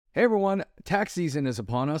Hey everyone, tax season is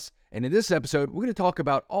upon us, and in this episode, we're going to talk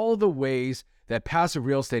about all the ways that passive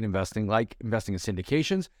real estate investing, like investing in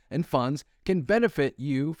syndications and funds, can benefit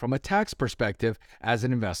you from a tax perspective as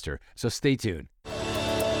an investor. So stay tuned.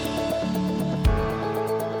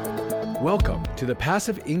 Welcome to the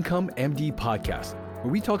Passive Income MD podcast,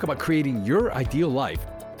 where we talk about creating your ideal life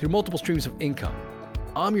through multiple streams of income.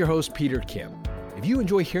 I'm your host, Peter Kim. If you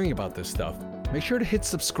enjoy hearing about this stuff, make sure to hit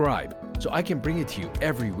subscribe so I can bring it to you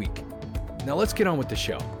every week. Now let's get on with the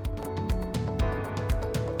show.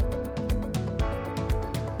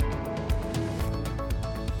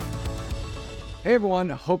 Hey everyone,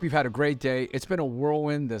 hope you've had a great day. It's been a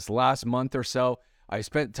whirlwind this last month or so. I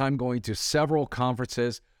spent time going to several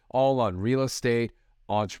conferences, all on real estate,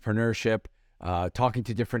 entrepreneurship, talking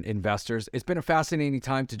to different investors. It's been a fascinating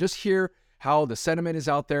time to just hear how the sentiment is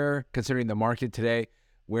out there considering the market today.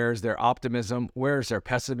 Where's their optimism? Where's their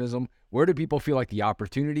pessimism? Where do people feel like the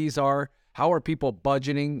opportunities are? How are people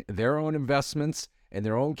budgeting their own investments and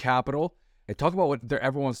their own capital? And talk about what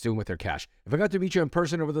everyone's doing with their cash. If I got to meet you in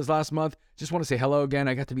person over this last month, just want to say hello again.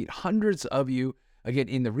 I got to meet hundreds of you, again,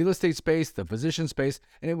 in the real estate space, the physician space,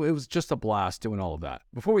 and it was just a blast doing all of that.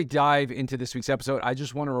 Before we dive into this week's episode, I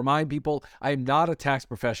just want to remind people, I am not a tax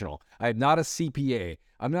professional. I am not a CPA.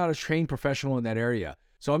 I'm not a trained professional in that area.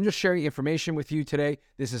 So I'm just sharing information with you today.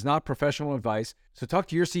 This is not professional advice. So talk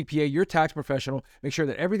to your CPA, your tax professional. Make sure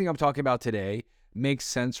that everything I'm talking about today makes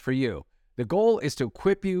sense for you. The goal is to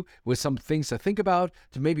equip you with some things to think about,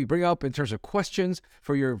 to maybe bring up in terms of questions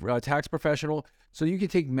for your tax professional, so you can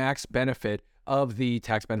take max benefit of the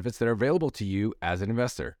tax benefits that are available to you as an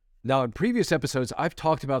investor. Now, in previous episodes, I've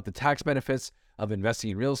talked about the tax benefits of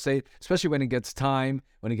investing in real estate, especially when it gets time,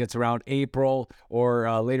 when it gets around April or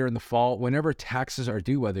later in the fall, whenever taxes are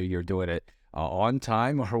due, whether you're doing it on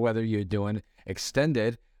time or whether you're doing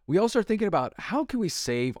extended. We also are thinking about how can we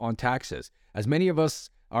save on taxes? As many of us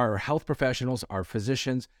are health professionals, are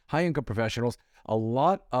physicians, high-income professionals, a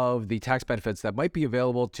lot of the tax benefits that might be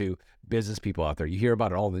available to business people out there, you hear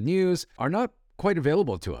about it all in the news, are not quite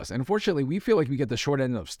available to us. And unfortunately, we feel like we get the short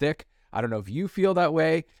end of the stick. I don't know if you feel that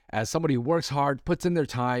way as somebody who works hard, puts in their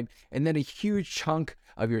time, and then a huge chunk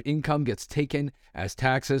of your income gets taken as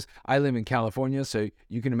taxes. I live in California, so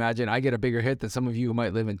you can imagine I get a bigger hit than some of you who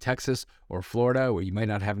might live in Texas or Florida, where you might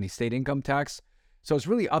not have any state income tax. So it's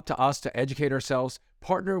really up to us to educate ourselves,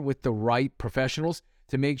 partner with the right professionals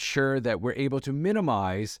to make sure that we're able to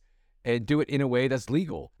minimize and do it in a way that's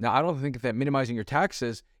legal. Now, I don't think that minimizing your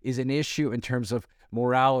taxes is an issue in terms of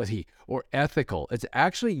morality or ethical. It's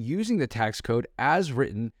actually using the tax code as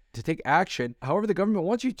written to take action however the government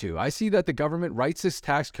wants you to. I see that the government writes this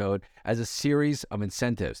tax code as a series of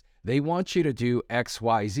incentives. They want you to do X,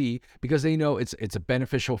 Y, Z because they know it's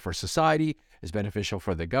beneficial for society, it's beneficial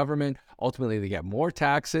for the government. Ultimately, they get more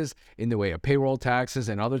taxes in the way of payroll taxes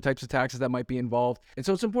and other types of taxes that might be involved. And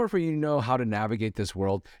so it's important for you to know how to navigate this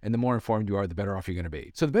world. And the more informed you are, the better off you're going to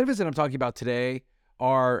be. So the benefits that I'm talking about today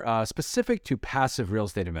are specific to passive real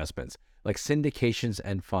estate investments, like syndications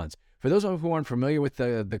and funds. For those who aren't familiar with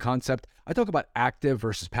the concept, I talk about active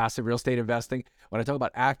versus passive real estate investing. When I talk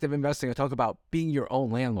about active investing, I talk about being your own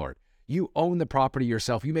landlord. You own the property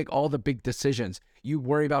yourself. You make all the big decisions. You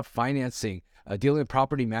worry about financing, dealing with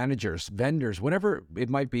property managers, vendors, whatever it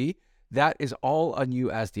might be. That is all on you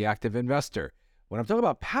as the active investor. When I'm talking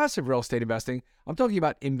about passive real estate investing, I'm talking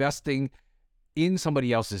about investing in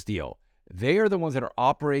somebody else's deal. They are the ones that are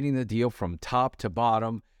operating the deal from top to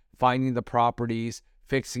bottom, finding the properties,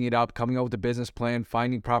 fixing it up, coming up with a business plan,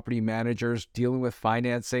 finding property managers, dealing with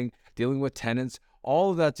financing, dealing with tenants,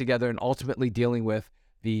 all of that together, and ultimately dealing with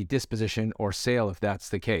the disposition or sale if that's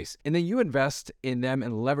the case. And then you invest in them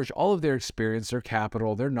and leverage all of their experience, their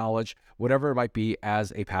capital, their knowledge, whatever it might be,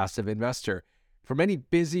 as a passive investor. For many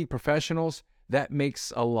busy professionals, that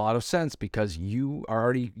makes a lot of sense because you are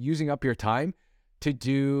already using up your time to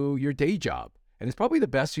do your day job. And it's probably the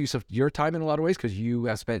best use of your time in a lot of ways because you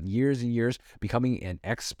have spent years and years becoming an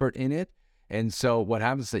expert in it. And so what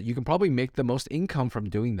happens is that you can probably make the most income from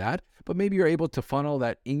doing that, but maybe you're able to funnel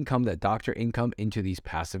that income, that doctor income, into these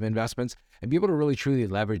passive investments and be able to really truly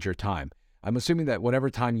leverage your time. I'm assuming that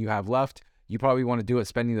whatever time you have left, you probably want to do it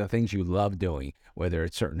spending the things you love doing, whether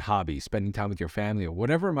it's certain hobbies, spending time with your family, or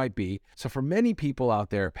whatever it might be. So for many people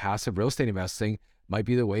out there, passive real estate investing might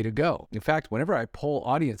be the way to go. In fact, whenever I poll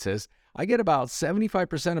audiences, I get about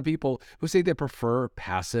 75% of people who say they prefer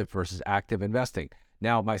passive versus active investing.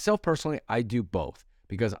 Now, myself personally, I do both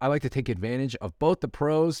because I like to take advantage of both the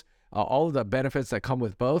pros, all of the benefits that come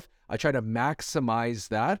with both. I try to maximize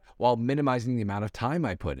that while minimizing the amount of time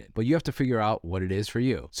I put in. But you have to figure out what it is for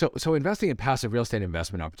you. So investing in passive real estate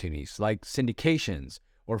investment opportunities like syndications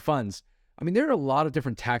or funds, I mean, there are a lot of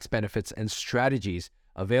different tax benefits and strategies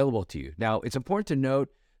available to you. Now, it's important to note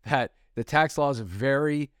that the tax laws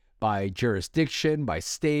vary by jurisdiction, by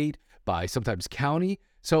state, by sometimes county.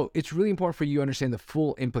 So it's really important for you to understand the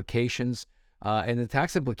full implications and the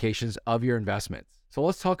tax implications of your investments. So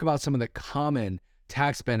let's talk about some of the common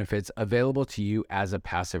tax benefits available to you as a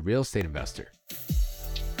passive real estate investor.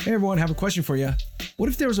 Hey everyone, I have a question for you. What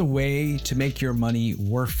if there was a way to make your money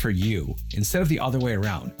work for you instead of the other way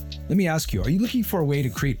around? Let me ask you, are you looking for a way to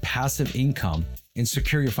create passive income and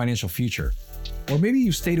secure your financial future? Or maybe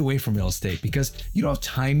you stayed away from real estate because you don't have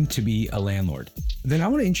time to be a landlord. Then I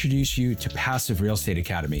want to introduce you to Passive Real Estate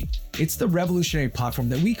Academy. It's the revolutionary platform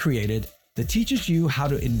that we created that teaches you how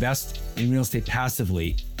to invest in real estate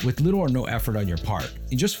passively with little or no effort on your part.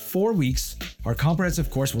 In just 4 weeks, our comprehensive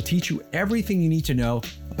course will teach you everything you need to know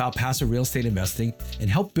about passive real estate investing and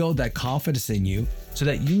help build that confidence in you so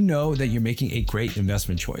that you know that you're making a great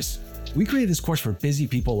investment choice. We created this course for busy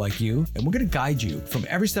people like you, and we're going to guide you from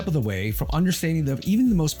every step of the way, from understanding even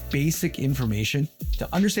the most basic information to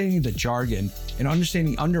understanding the jargon and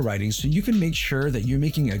understanding underwriting so you can make sure that you're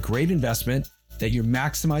making a great investment, that you're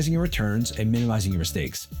maximizing your returns and minimizing your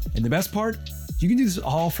mistakes. And the best part, you can do this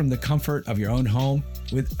all from the comfort of your own home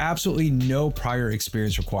with absolutely no prior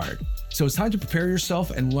experience required. So it's time to prepare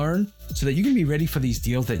yourself and learn so that you can be ready for these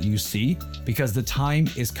deals that you see, because the time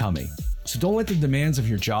is coming. So don't let the demands of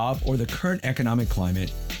your job or the current economic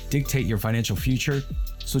climate dictate your financial future.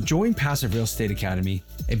 So join Passive Real Estate Academy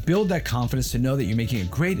and build that confidence to know that you're making a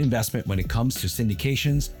great investment when it comes to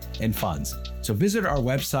syndications and funds. So visit our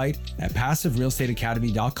website at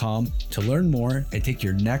passiverealestateacademy.com to learn more and take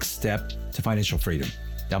your next step to financial freedom.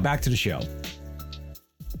 Now back to the show.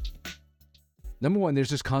 Number one,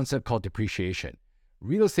 there's this concept called depreciation.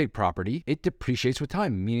 Real estate property, it depreciates with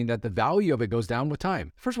time, meaning that the value of it goes down with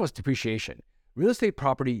time. First of all, it's depreciation. Real estate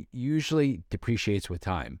property usually depreciates with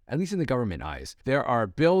time, at least in the government eyes. There are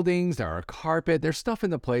buildings, there are carpet, there's stuff in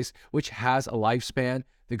the place which has a lifespan.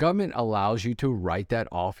 The government allows you to write that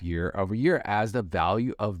off year over year as the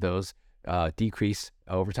value of those decrease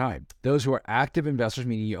over time. Those who are active investors,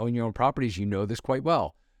 meaning you own your own properties, you know this quite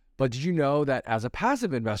well. But did you know that as a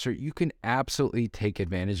passive investor, you can absolutely take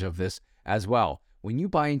advantage of this as well? When you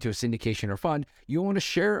buy into a syndication or fund, you own a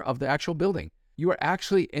share of the actual building. You are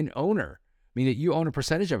actually an owner, meaning that you own a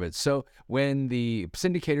percentage of it. So when the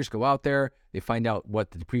syndicators go out there, they find out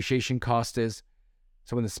what the depreciation cost is.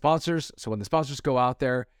 So when the sponsors go out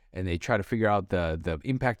there and they try to figure out the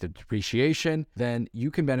impact of depreciation, then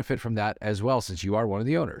you can benefit from that as well, since you are one of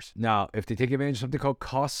the owners. Now, if they take advantage of something called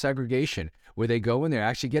cost segregation, where they go in there,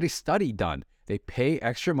 actually get a study done, they pay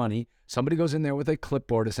extra money, somebody goes in there with a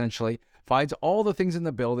clipboard essentially, finds all the things in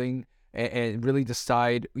the building and really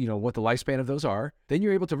decide, what the lifespan of those are, then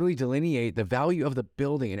you're able to really delineate the value of the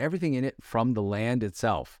building and everything in it from the land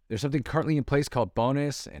itself. There's something currently in place called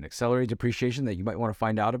bonus and accelerated depreciation that you might want to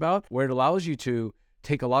find out about, where it allows you to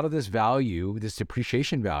take a lot of this value, this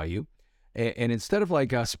depreciation value, and instead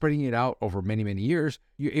of spreading it out over many, many years,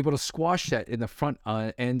 you're able to squash that in the front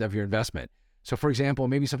end of your investment. So for example,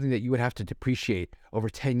 maybe something that you would have to depreciate over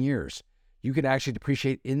 10 years. You could actually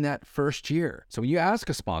depreciate in that first year. So when you ask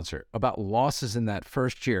a sponsor about losses in that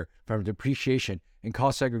first year from depreciation and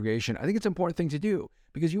cost segregation, I think it's an important thing to do,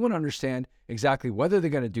 because you want to understand exactly whether they're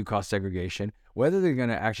going to do cost segregation, whether they're going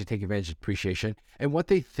to actually take advantage of depreciation, and what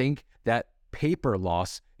they think that paper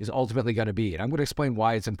loss is ultimately going to be. And I'm going to explain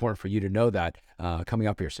why it's important for you to know that coming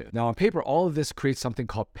up here soon. Now on paper, all of this creates something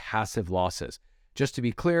called passive losses. Just to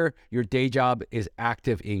be clear, your day job is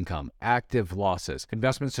active income, active losses.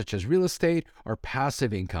 Investments such as real estate are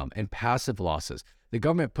passive income and passive losses. The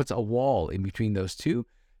government puts a wall in between those two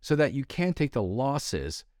so that you can take the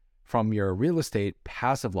losses from your real estate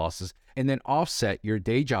passive losses and then offset your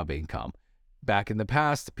day job income. Back in the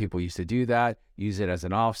past, people used to do that, use it as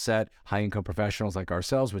an offset. High-income professionals like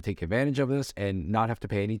ourselves would take advantage of this and not have to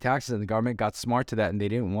pay any taxes, and the government got smart to that, and they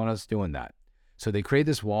didn't want us doing that. So they create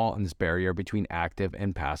this wall and this barrier between active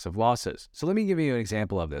and passive losses. So let me give you an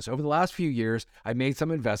example of this. Over the last few years, I made some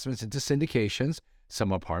investments into syndications,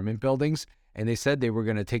 some apartment buildings, and they said they were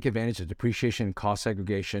going to take advantage of depreciation and cost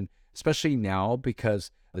segregation, especially now because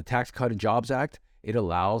the Tax Cut and Jobs Act, it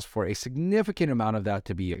allows for a significant amount of that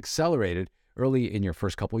to be accelerated early in your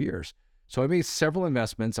first couple of years. So I made several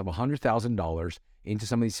investments of $100,000 into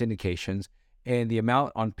some of these syndications, and the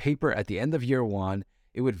amount on paper at the end of year one,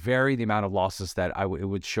 it would vary the amount of losses that it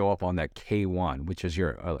would show up on that K1, which is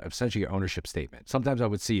your essentially your ownership statement. Sometimes I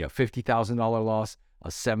would see a $50,000 loss. a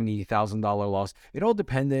 $70,000 loss. It all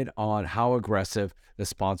depended on how aggressive the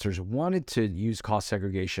sponsors wanted to use cost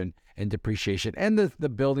segregation and depreciation and the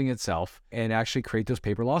building itself and actually create those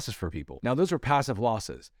paper losses for people. Now, those were passive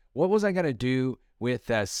losses. What was I going to do with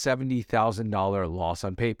that $70,000 loss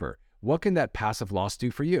on paper? What can that passive loss do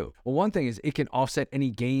for you? Well, one thing is it can offset any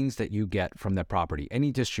gains that you get from that property,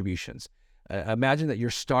 any distributions. Imagine that you're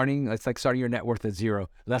starting, it's like starting your net worth at zero,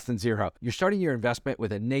 less than zero. You're starting your investment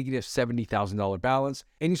with a negative $70,000 balance.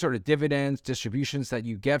 Any sort of dividends, distributions that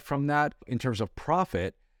you get from that in terms of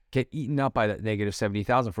profit get eaten up by that negative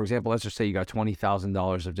 $70,000. For example, let's just say you got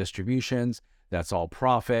 $20,000 of distributions. That's all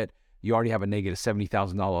profit. You already have a negative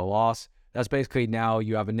 $70,000 loss. That's basically now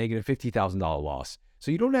you have a negative $50,000 loss.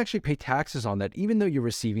 So you don't actually pay taxes on that, even though you're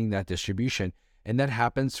receiving that distribution. And that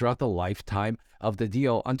happens throughout the lifetime of the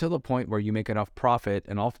deal until the point where you make enough profit.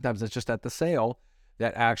 And oftentimes it's just at the sale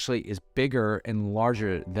that actually is bigger and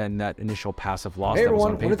larger than that initial passive loss. Hey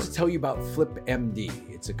everyone, I wanted to tell you about FlipMD.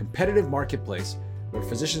 It's a competitive marketplace where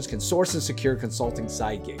physicians can source and secure consulting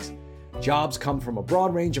side gigs. Jobs come from a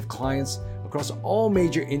broad range of clients across all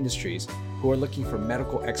major industries who are looking for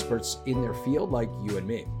medical experts in their field like you and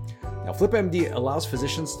me. Now, FlipMD allows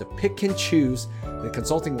physicians to pick and choose the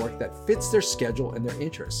consulting work that fits their schedule and their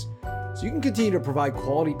interests. So you can continue to provide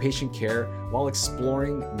quality patient care while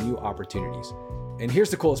exploring new opportunities. And here's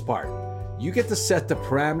the coolest part. You get to set the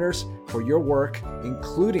parameters for your work,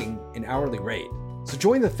 including an hourly rate. So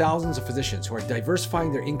join the thousands of physicians who are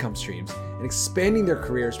diversifying their income streams and expanding their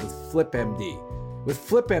careers with FlipMD. With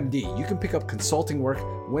FlipMD, you can pick up consulting work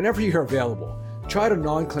whenever you're available, try out a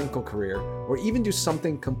non-clinical career, or even do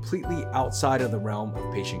something completely outside of the realm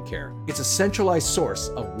of patient care. It's a centralized source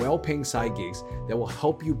of well-paying side gigs that will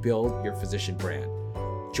help you build your physician brand.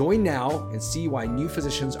 Join now and see why new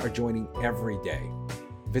physicians are joining every day.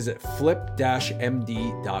 Visit flip-md.com.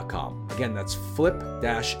 Again, that's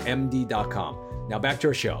flip-md.com. Now back to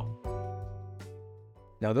our show.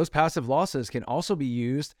 Now, those passive losses can also be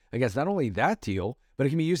used against not only that deal, but it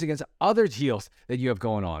can be used against other deals that you have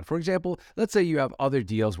going on. For example, let's say you have other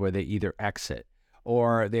deals where they either exit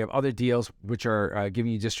or they have other deals which are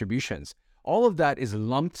giving you distributions. All of that is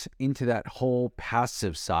lumped into that whole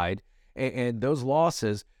passive side, and those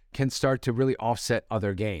losses can start to really offset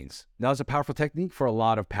other gains. Now, it's a powerful technique for a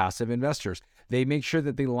lot of passive investors. They make sure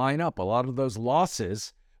that they line up a lot of those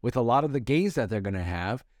losses with a lot of the gains that they're going to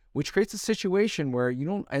have, which creates a situation where you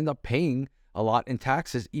don't end up paying a lot in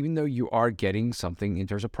taxes, even though you are getting something in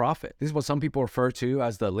terms of profit. This is what some people refer to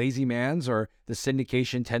as the lazy man's or the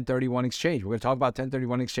syndication 1031 exchange. We're going to talk about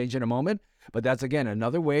 1031 exchange in a moment, but that's, again,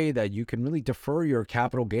 another way that you can really defer your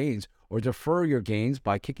capital gains or defer your gains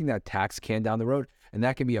by kicking that tax can down the road. And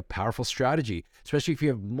that can be a powerful strategy, especially if you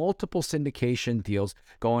have multiple syndication deals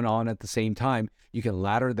going on at the same time. You can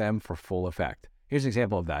ladder them for full effect. Here's an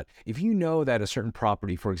example of that. If you know that a certain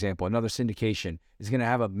property, for example, another syndication is going to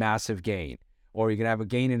have a massive gain, or you're going to have a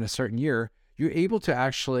gain in a certain year, you're able to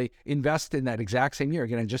actually invest in that exact same year.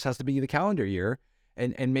 Again, it just has to be the calendar year,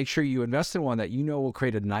 and make sure you invest in one that you know will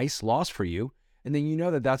create a nice loss for you. And then you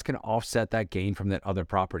know that that's going to offset that gain from that other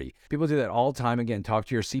property. People do that all the time. Again, talk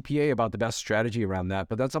to your CPA about the best strategy around that.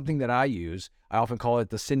 But that's something that I use. I often call it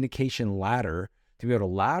the syndication ladder, to be able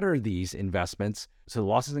to ladder these investments so the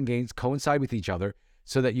losses and gains coincide with each other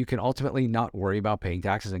so that you can ultimately not worry about paying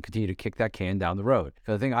taxes and continue to kick that can down the road.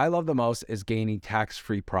 So the thing I love the most is gaining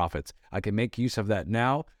tax-free profits. I can make use of that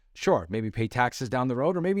now. Sure, maybe pay taxes down the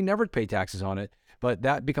road or maybe never pay taxes on it. But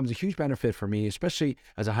that becomes a huge benefit for me, especially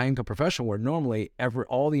as a high-income professional where normally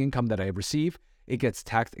all the income that I receive, it gets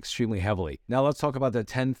taxed extremely heavily. Now let's talk about the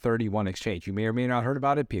 1031 exchange. You may or may not have heard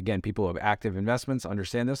about it. Again, people who have active investments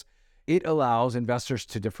understand this. It allows investors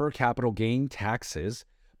to defer capital gain taxes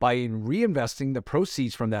by reinvesting the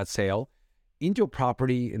proceeds from that sale into a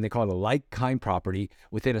property, and they call it a like-kind property,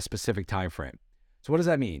 within a specific time frame. So what does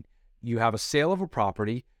that mean? You have a sale of a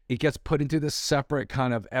property, it gets put into this separate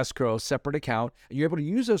kind of escrow, separate account, and you're able to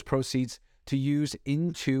use those proceeds to use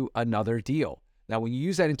into another deal. Now, when you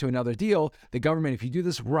use that into another deal, the government, if you do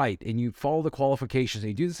this right and you follow the qualifications and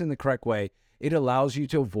you do this in the correct way, it allows you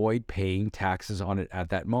to avoid paying taxes on it at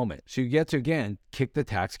that moment. So you get to, again, kick the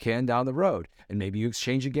tax can down the road, and maybe you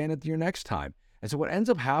exchange again at your next time. And so what ends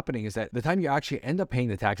up happening is that the time you actually end up paying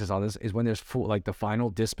the taxes on this is when there's the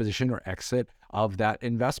final disposition or exit of that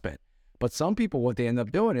investment. But some people, what they end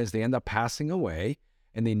up doing is they end up passing away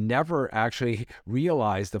and they never actually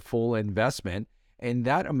realize the full investment. And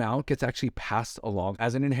that amount gets actually passed along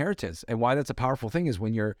as an inheritance. And why that's a powerful thing is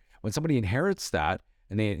when somebody inherits that,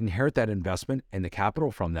 and they inherit that investment and the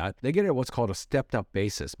capital from that, they get it what's called a stepped up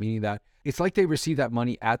basis, meaning that it's like they receive that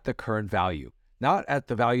money at the current value. not at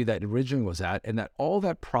the value that it originally was at, and that all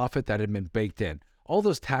that profit that had been baked in, all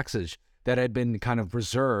those taxes that had been kind of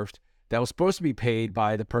reserved that was supposed to be paid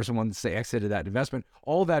by the person once they exited that investment,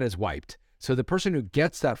 all that is wiped. So the person who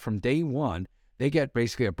gets that from day one, they get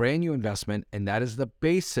basically a brand new investment, and that is the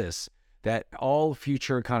basis that all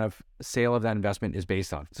future kind of sale of that investment is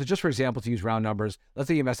based on. So just for example, to use round numbers, let's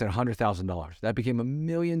say you invested $100,000. That became $1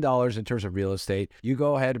 million in terms of real estate. You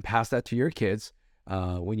go ahead and pass that to your kids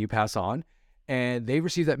when you pass on, and they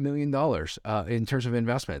receive that $1 million in terms of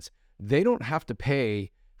investments. They don't have to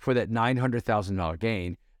pay for that $900,000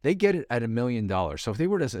 gain. They get it at $1 million. So if they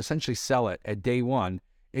were to essentially sell it at day one,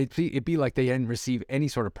 it'd be like they didn't receive any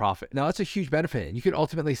sort of profit. Now, that's a huge benefit. And you can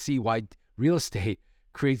ultimately see why real estate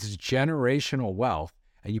creates generational wealth,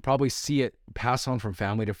 and you probably see it pass on from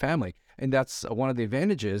family to family. And that's one of the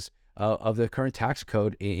advantages of the current tax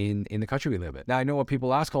code in the country we live in. Now, I know what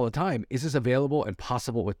people ask all the time, is this available and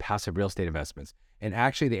possible with passive real estate investments? And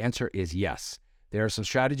actually, the answer is yes. There are some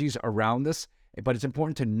strategies around this, but it's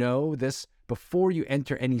important to know this before you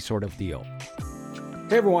enter any sort of deal.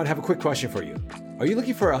 Hey everyone, have a quick question for you. Are you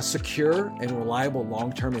looking for a secure and reliable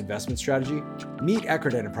long-term investment strategy? Meet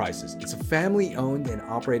Eckert Enterprises. It's a family-owned and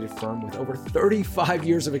operated firm with over 35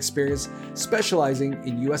 years of experience specializing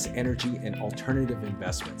in U.S. energy and alternative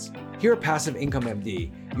investments. Here at Passive Income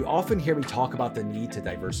MD, you often hear me talk about the need to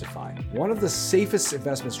diversify. One of the safest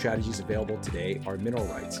investment strategies available today are mineral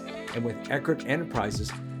rights. And with Eckert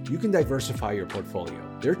Enterprises, you can diversify your portfolio.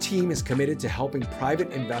 Their team is committed to helping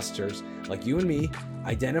private investors like you and me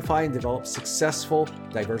identify and develop successful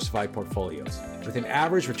diversified portfolios. With an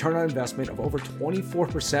average return on investment of over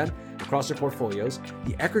 24% across their portfolios,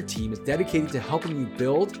 the Eckert team is dedicated to helping you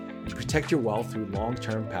build and protect your wealth through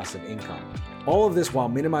long-term passive income. All of this while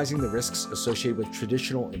minimizing the risks associated with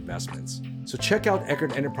traditional investments. So check out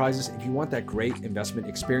Eckert Enterprises. If you want that great investment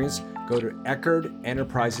experience, go to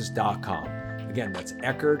EckertEnterprises.com. Again, that's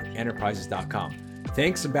EckertEnterprises.com.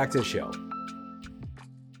 Thanks, and back to the show.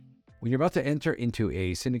 When you're about to enter into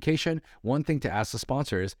a syndication, one thing to ask the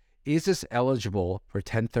sponsor is this eligible for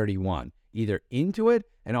 1031, either into it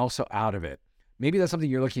and also out of it? Maybe that's something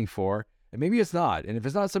you're looking for, and maybe it's not. And if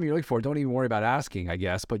it's not something you're looking for, don't even worry about asking, I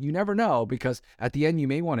guess. But you never know, because at the end, you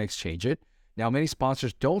may want to exchange it. Now, many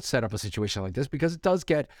sponsors don't set up a situation like this because it does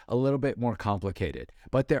get a little bit more complicated.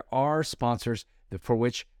 But there are sponsors for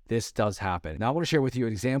which this does happen. Now, I want to share with you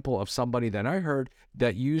an example of somebody that I heard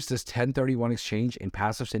that used this 1031 exchange in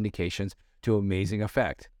passive syndications to amazing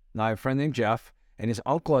effect. Now, I have a friend named Jeff, and his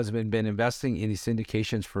uncle has been investing in these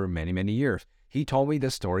syndications for many, many years. He told me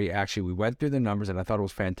this story. Actually, we went through the numbers, and I thought it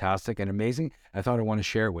was fantastic and amazing. I thought I want to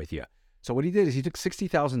share it with you. So what he did is he took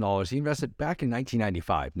 $60,000. He invested back in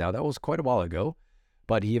 1995. Now, that was quite a while ago,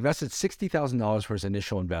 but he invested $60,000 for his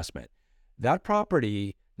initial investment. That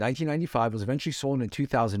property, 1995, was eventually sold in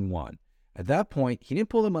 2001. At that point, he didn't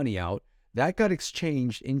pull the money out. That got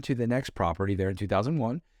exchanged into the next property there in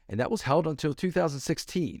 2001, and that was held until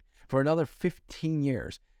 2016 for another 15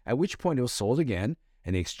 years, at which point it was sold again,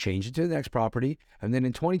 and they exchanged it to the next property, and then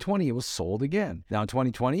in 2020, it was sold again. Now, in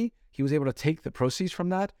 2020, he was able to take the proceeds from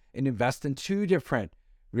that and invest in two different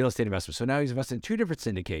real estate investments. So now he's invested in two different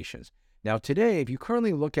syndications. Now, today, if you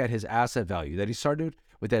currently look at his asset value that he started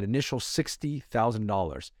with that initial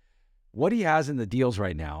 $60,000, what he has in the deals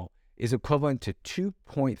right now is equivalent to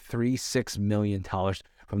 $2.36 million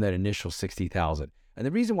from that initial $60,000. And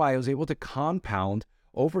the reason why I was able to compound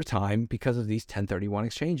over time because of these 1031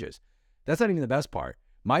 exchanges. That's not even the best part.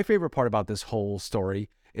 My favorite part about this whole story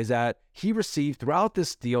is that he received throughout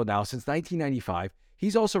this deal now since 1995,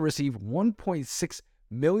 he's also received $1.6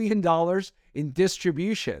 million in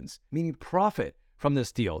distributions, meaning profit from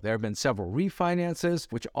this deal. There have been several refinances,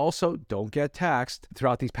 which also don't get taxed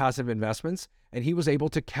throughout these passive investments. And he was able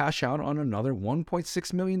to cash out on another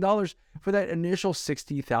 $1.6 million for that initial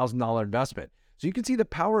 $60,000 investment. So you can see the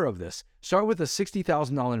power of this. Start with a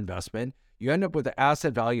 $60,000 investment. You end up with an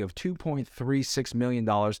asset value of $2.36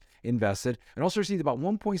 million invested, and also received about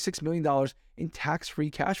 $1.6 million in tax-free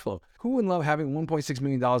cash flow. Who wouldn't love having $1.6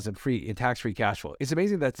 million in tax-free cash flow? It's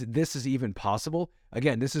amazing that this is even possible.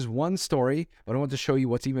 Again, this is one story, but I want to show you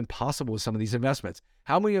what's even possible with some of these investments.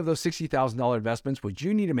 How many of those $60,000 investments would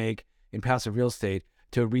you need to make in passive real estate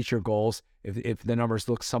to reach your goals if the numbers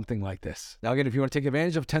look something like this? Now, again, if you want to take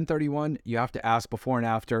advantage of 1031, you have to ask before and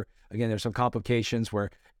after. Again, there's some complications where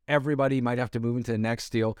everybody might have to move into the next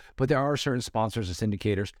deal, but there are certain sponsors and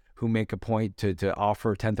syndicators who make a point to offer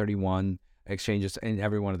 1031 exchanges in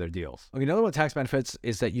every one of their deals. Okay, another one of the tax benefits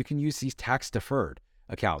is that you can use these tax-deferred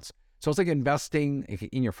accounts. So it's like investing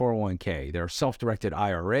in your 401k. There are self-directed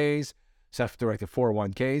IRAs, self-directed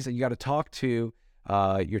 401ks, and you got to talk to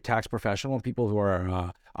your tax professional and people who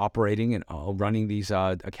are operating and running these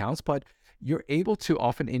accounts, but you're able to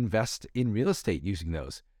often invest in real estate using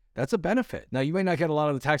those. That's a benefit. Now, you may not get a lot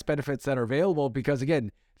of the tax benefits that are available because,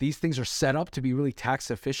 again, these things are set up to be really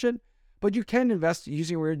tax efficient, but you can invest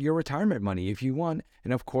using your retirement money if you want,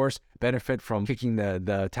 and of course, benefit from kicking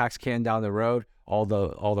the tax can down the road. All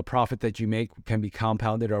the profit that you make can be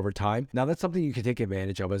compounded over time. Now, that's something you can take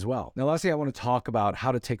advantage of as well. Now, lastly, I want to talk about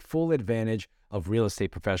how to take full advantage of real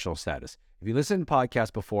estate professional status. If you listen to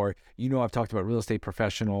podcasts before, you know I've talked about real estate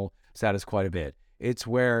professional status quite a bit. It's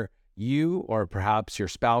where you or perhaps your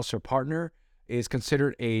spouse or partner is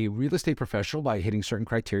considered a real estate professional by hitting certain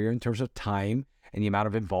criteria in terms of time and the amount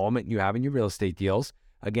of involvement you have in your real estate deals.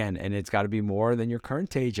 Again, and it's got to be more than your current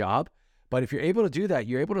day job. But if you're able to do that,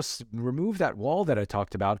 you're able to remove that wall that I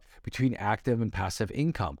talked about between active and passive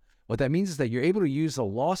income. What that means is that you're able to use the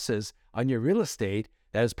losses on your real estate,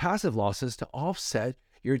 that is passive losses, to offset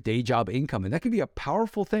your day job income. And that can be a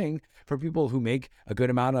powerful thing for people who make a good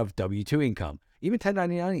amount of W-2 income, even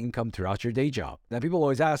 1099 income throughout your day job. Now, people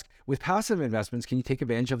always ask, with passive investments, can you take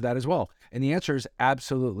advantage of that as well? And the answer is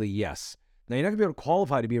absolutely yes. Now, you're not gonna be able to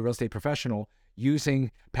qualify to be a real estate professional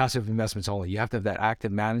using passive investments only. You have to have that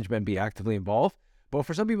active management, be actively involved. But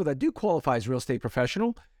for some people that do qualify as real estate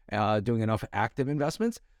professional, doing enough active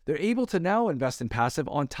investments, they're able to now invest in passive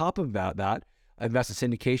on top of that, invest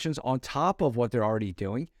in syndications on top of what they're already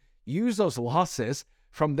doing, use those losses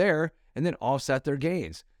from there, and then offset their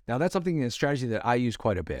gains. Now, that's something in a strategy that I use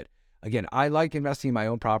quite a bit. Again, I like investing in my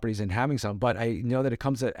own properties and having some, but I know that it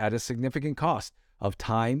comes at a significant cost of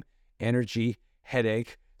time, energy,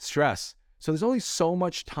 headache, stress. So there's only so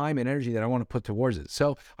much time and energy that I want to put towards it.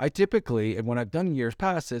 So I typically, and what I've done in years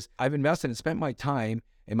past is I've invested and spent my time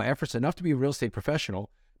and my efforts enough to be a real estate professional,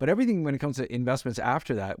 but everything when it comes to investments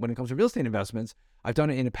after that, when it comes to real estate investments, I've done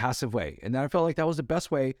it in a passive way. And I felt like that was the best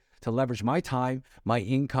way to leverage my time, my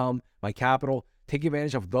income, my capital, take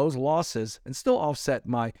advantage of those losses and still offset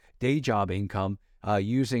my day job income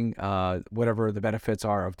using whatever the benefits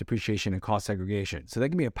are of depreciation and cost segregation. So that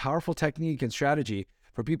can be a powerful technique and strategy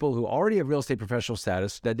for people who already have real estate professional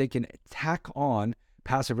status, that they can tack on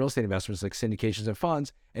passive real estate investments like syndications and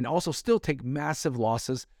funds and also still take massive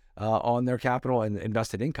losses on their capital and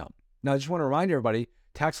invested income. Now, I just want to remind everybody,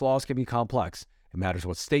 tax laws can be complex. It matters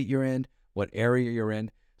what state you're in, what area you're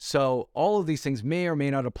in. So all of these things may or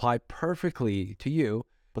may not apply perfectly to you.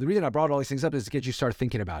 But the reason I brought all these things up is to get you started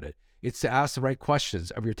thinking about it. It's to ask the right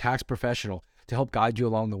questions of your tax professional to help guide you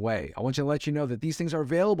along the way. I want to let you know that these things are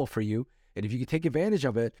available for you. And if you can take advantage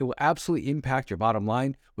of it, it will absolutely impact your bottom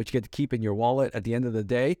line, which you get to keep in your wallet at the end of the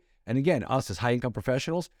day. And again, us as high income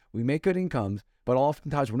professionals, we make good incomes, but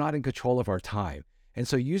oftentimes we're not in control of our time. And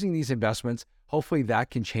so using these investments, hopefully that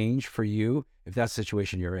can change for you if that's the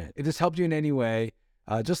situation you're in. If this helped you in any way,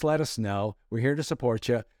 just let us know. We're here to support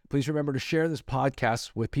you. Please remember to share this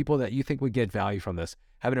podcast with people that you think would get value from this.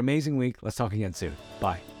 Have an amazing week. Let's talk again soon.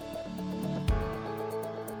 Bye.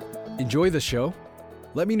 Enjoy the show?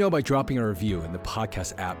 Let me know by dropping a review in the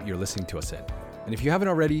podcast app you're listening to us in. And if you haven't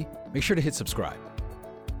already, make sure to hit subscribe.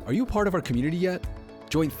 Are you a part of our community yet?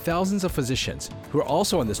 Join thousands of physicians who are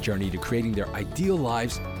also on this journey to creating their ideal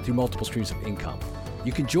lives through multiple streams of income.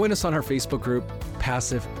 You can join us on our Facebook group,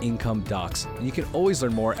 Passive Income Docs, and you can always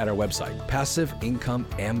learn more at our website,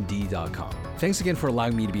 passiveincomemd.com. Thanks again for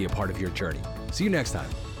allowing me to be a part of your journey. See you next time.